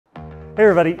Hey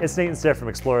everybody, it's Nate and Steph from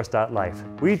EXPLORIST.life.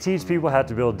 We teach people how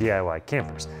to build DIY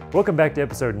campers. Welcome back to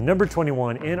episode number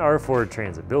 21 in our Ford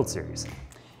Transit build series.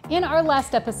 In our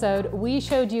last episode, we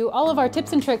showed you all of our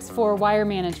tips and tricks for wire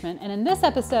management, and in this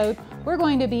episode, we're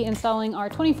going to be installing our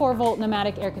 24-volt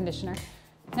Nomadic air conditioner.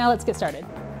 Now let's get started.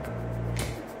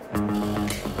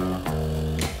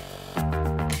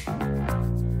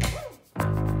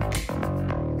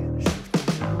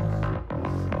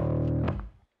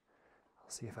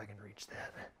 See if I can reach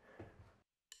that.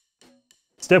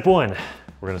 Step one,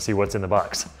 we're gonna see what's in the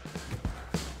box.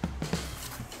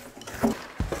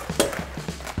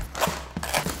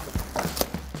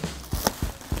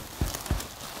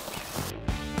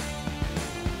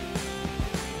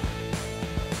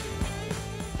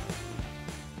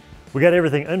 We got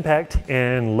everything unpacked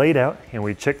and laid out, and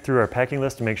we checked through our packing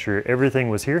list to make sure everything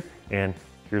was here, and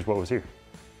here's what was here.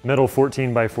 Metal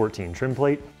 14x14 trim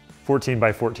plate,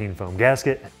 14x14 foam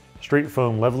gasket, straight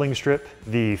foam leveling strip,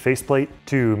 the faceplate,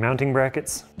 2 mounting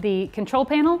brackets, the control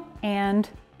panel and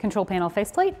control panel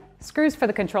faceplate, screws for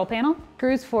the control panel,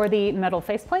 screws for the metal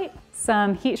faceplate,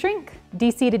 some heat shrink,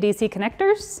 DC to DC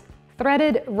connectors,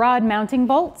 threaded rod mounting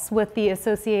bolts with the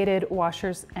associated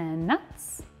washers and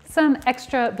nuts, some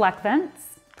extra black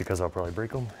vents, because I'll probably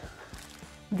break them,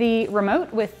 the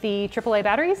remote with the AAA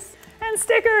batteries, and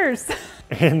stickers!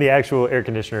 and the actual air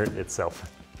conditioner itself.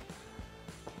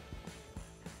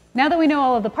 Now that we know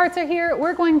all of the parts are here,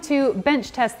 we're going to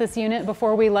bench test this unit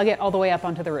before we lug it all the way up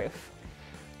onto the roof.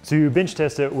 To bench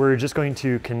test it, we're just going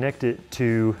to connect it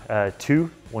to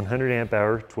 2 100 amp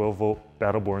hour 12 volt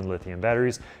battle-born lithium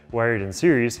batteries wired in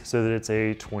series so that it's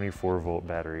a 24 volt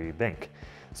battery bank.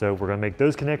 So we're gonna make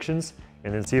those connections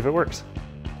and then see if it works.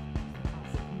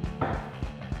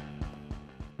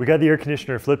 We got the air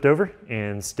conditioner flipped over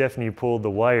and Stephanie pulled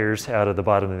the wires out of the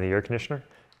bottom of the air conditioner.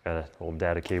 Got an old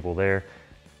data cable there.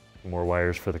 More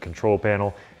wires for the control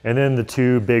panel, and then the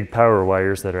 2 big power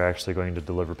wires that are actually going to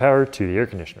deliver power to the air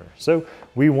conditioner. So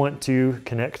we want to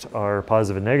connect our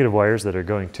positive and negative wires that are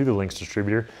going to the links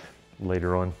distributor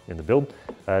later on in the build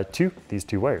to these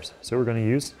 2 wires. So we're going to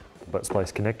use butt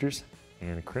splice connectors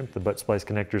and crimp the butt splice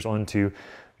connectors onto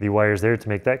the wires there to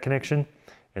make that connection,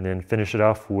 and then finish it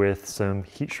off with some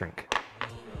heat shrink.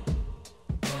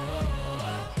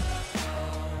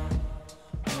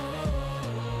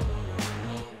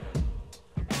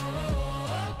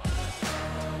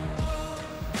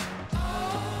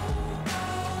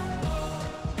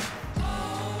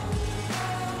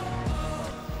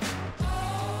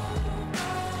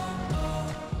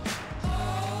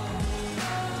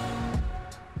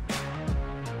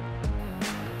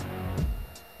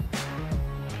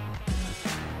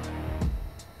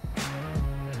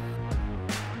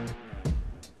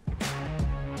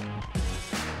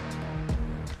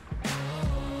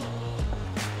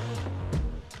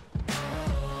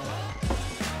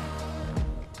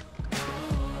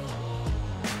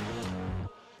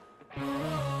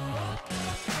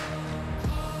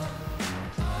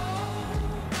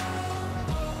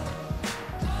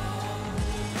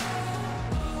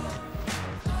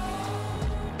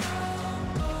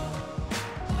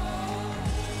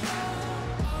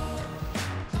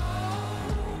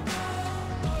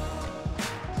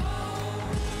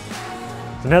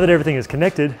 So now that everything is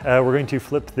connected, we're going to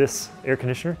flip this air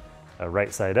conditioner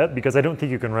right side up, because I don't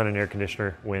think you can run an air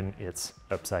conditioner when it's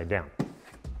upside down.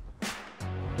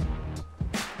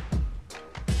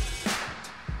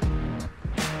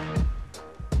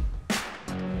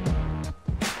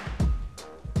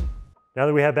 Now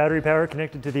that we have battery power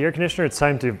connected to the air conditioner, it's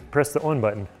time to press the on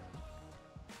button.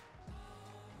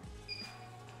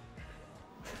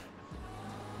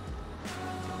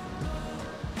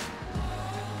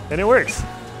 And it works.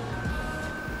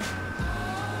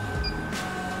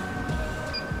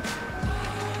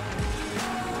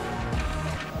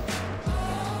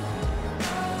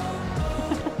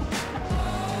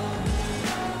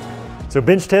 So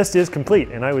bench test is complete,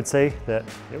 and I would say that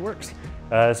it works.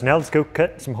 So now let's go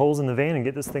cut some holes in the van and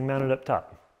get this thing mounted up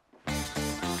top.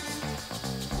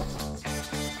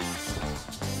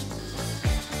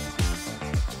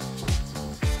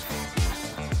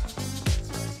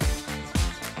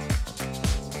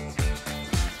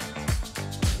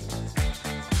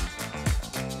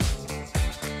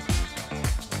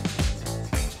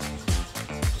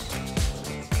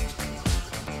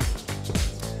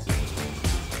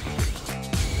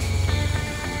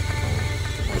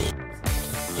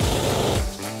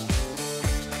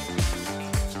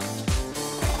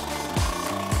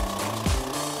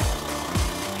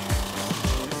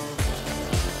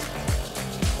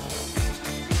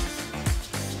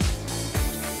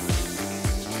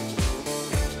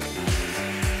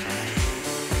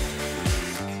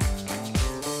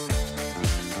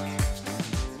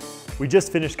 We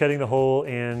just finished cutting the hole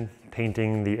and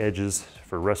painting the edges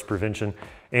for rust prevention.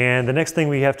 And the next thing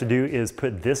we have to do is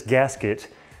put this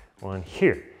gasket on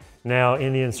here. Now,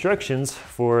 in the instructions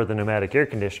for the Nomadic air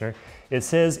conditioner, it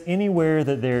says anywhere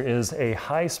that there is a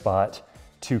high spot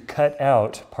to cut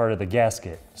out part of the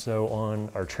gasket. So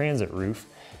on our transit roof,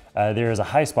 there is a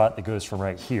high spot that goes from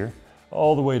right here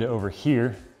all the way to over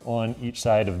here on each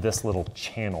side of this little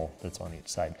channel that's on each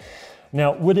side.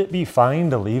 Now, would it be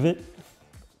fine to leave it?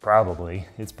 Probably.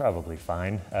 It's probably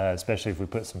fine, especially if we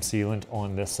put some sealant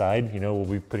on this side. You know, we'll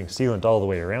be putting sealant all the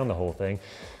way around the whole thing.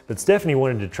 But Stephanie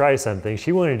wanted to try something.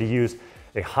 She wanted to use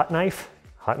a hot knife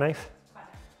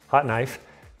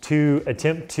to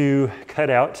attempt to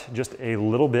cut out just a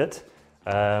little bit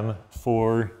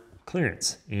for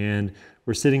clearance. And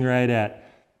we're sitting right at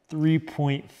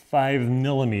 3.5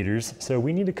 millimeters. So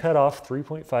we need to cut off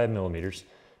 3.5 millimeters,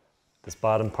 this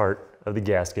bottom part of the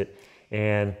gasket.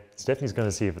 And Stephanie's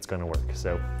gonna see if it's gonna work.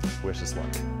 So wish us luck.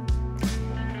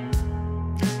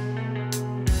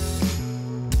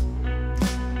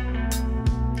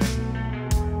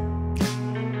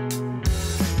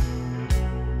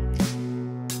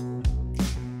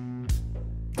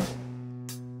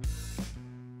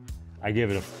 I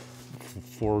give it a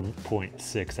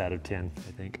 4.6 out of 10,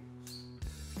 I think.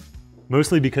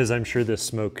 Mostly because I'm sure this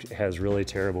smoke has really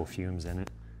terrible fumes in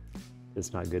it.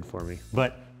 It's not good for me,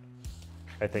 but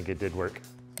I think it did work.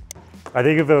 I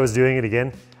think if I was doing it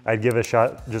again, I'd give a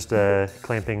shot just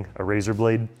clamping a razor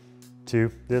blade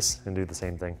to this and do the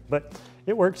same thing. But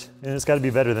it worked, and it's gotta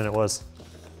be better than it was.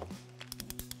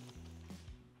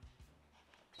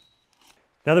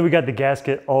 Now that we got the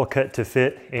gasket all cut to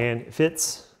fit, and it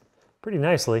fits pretty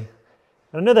nicely.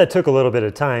 I know that took a little bit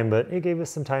of time, but it gave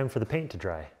us some time for the paint to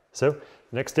dry. So the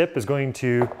next step is going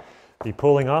to be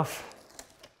pulling off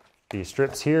the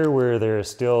strips here where there is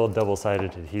still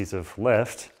double-sided adhesive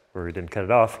left, where we didn't cut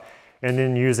it off, and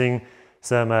then using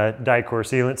some Dicor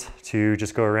sealant to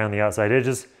just go around the outside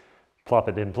edges, plop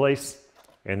it in place,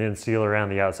 and then seal around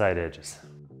the outside edges.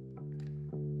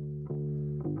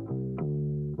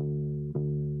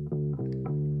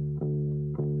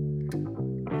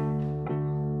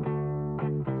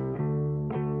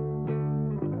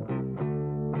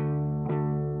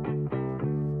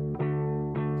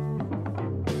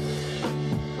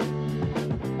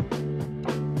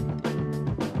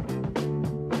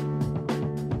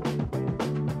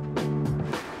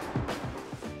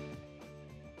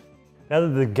 Now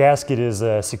that the gasket is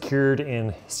secured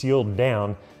and sealed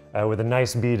down with a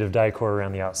nice bead of Dicor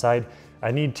around the outside,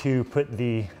 I need to put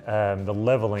the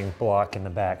leveling block in the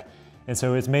back. And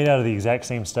so it's made out of the exact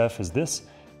same stuff as this,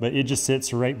 but it just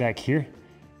sits right back here,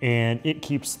 and it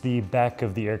keeps the back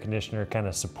of the air conditioner kind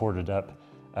of supported up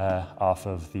off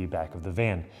of the back of the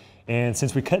van. And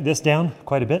since we cut this down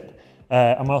quite a bit,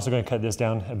 I'm also going to cut this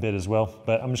down a bit as well,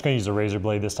 but I'm just going to use a razor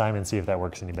blade this time and see if that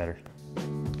works any better.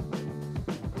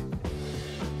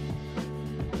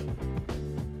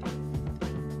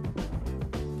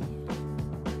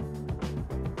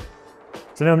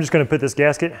 So now I'm just going to put this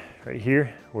gasket right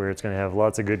here where it's going to have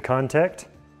lots of good contact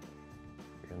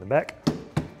here in the back.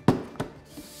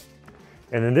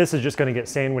 And then this is just going to get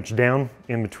sandwiched down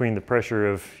in between the pressure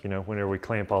of, you know, whenever we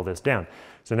clamp all this down.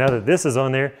 So now that this is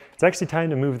on there, it's actually time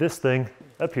to move this thing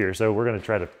up here. So we're going to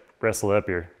try to wrestle up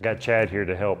here. Got Chad here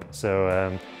to help.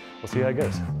 So we'll see how it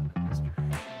goes.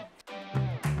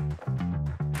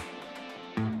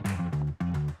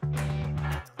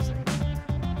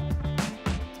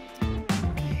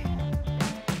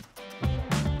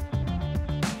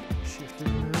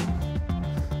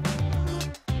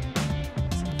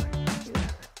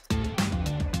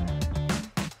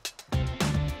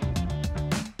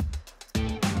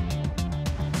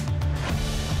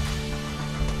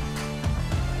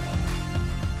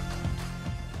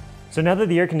 So now that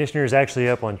the air conditioner is actually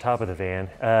up on top of the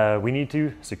van, we need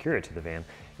to secure it to the van.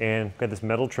 And we've got this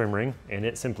metal trim ring, and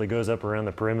it simply goes up around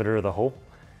the perimeter of the hole.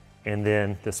 And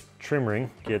then this trim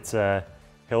ring gets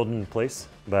held in place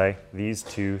by these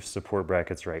two support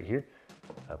brackets right here,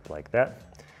 up like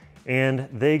that. And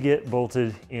they get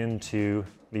bolted into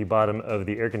the bottom of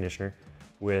the air conditioner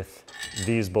with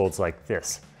these bolts like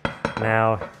this.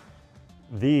 Now,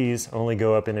 these only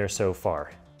go up in there so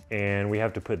far, and we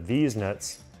have to put these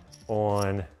nuts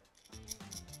on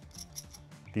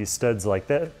these studs like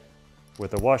that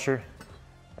with a washer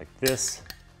like this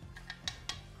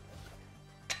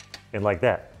and like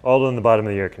that, all on the bottom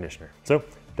of the air conditioner. So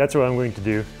that's what I'm going to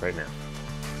do right now.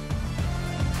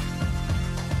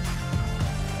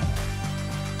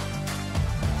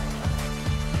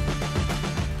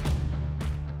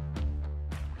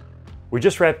 We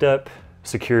just wrapped up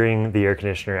securing the air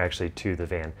conditioner actually to the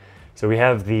van. So we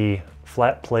have the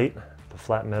flat plate, the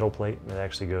flat metal plate that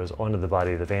actually goes onto the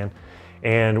body of the van.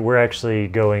 And we're actually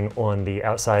going on the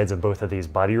outsides of both of these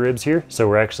body ribs here. So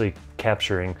we're actually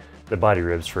capturing the body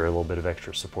ribs for a little bit of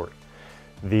extra support.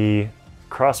 The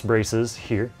cross braces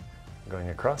here going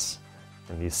across,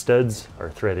 and these studs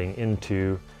are threading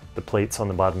into the plates on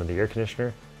the bottom of the air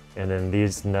conditioner. And then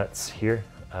these nuts here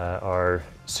are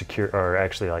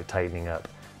actually like tightening up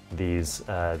these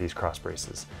cross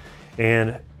braces.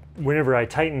 And whenever I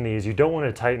tighten these, you don't want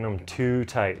to tighten them too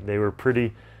tight. They were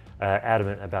pretty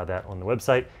adamant about that on the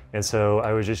website. And so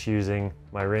I was just using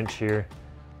my wrench here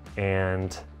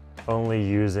and only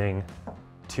using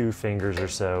 2 fingers or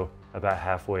so about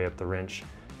halfway up the wrench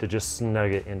to just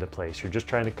snug it into place. You're just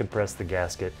trying to compress the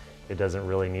gasket. It doesn't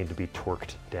really need to be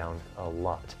torqued down a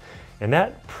lot. And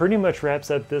that pretty much wraps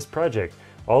up this project.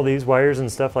 All these wires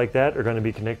and stuff like that are going to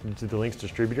be connected to the Lynx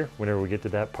distributor whenever we get to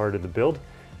that part of the build.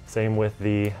 Same with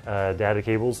the data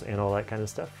cables and all that kind of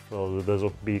stuff. Well, those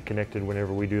will be connected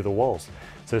whenever we do the walls.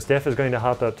 So Steph is going to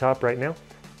hop up top right now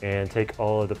and take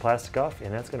all of the plastic off,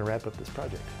 and that's going to wrap up this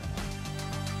project.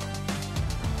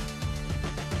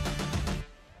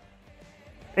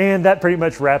 And that pretty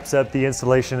much wraps up the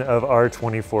installation of our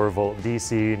 24-volt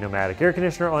DC Nomadic air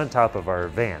conditioner on top of our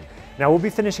van. Now we'll be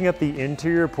finishing up the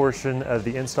interior portion of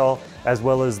the install as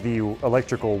well as the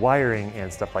electrical wiring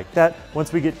and stuff like that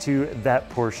once we get to that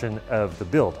portion of the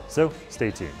build, so stay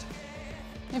tuned.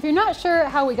 If you're not sure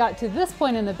how we got to this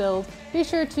point in the build, be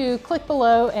sure to click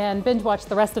below and binge watch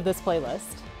the rest of this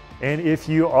playlist. And if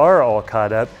you are all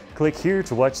caught up, click here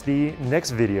to watch the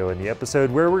next video in the episode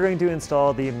where we're going to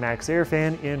install the Max Air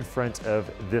fan in front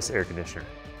of this air conditioner.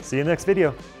 See you in the next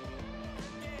video.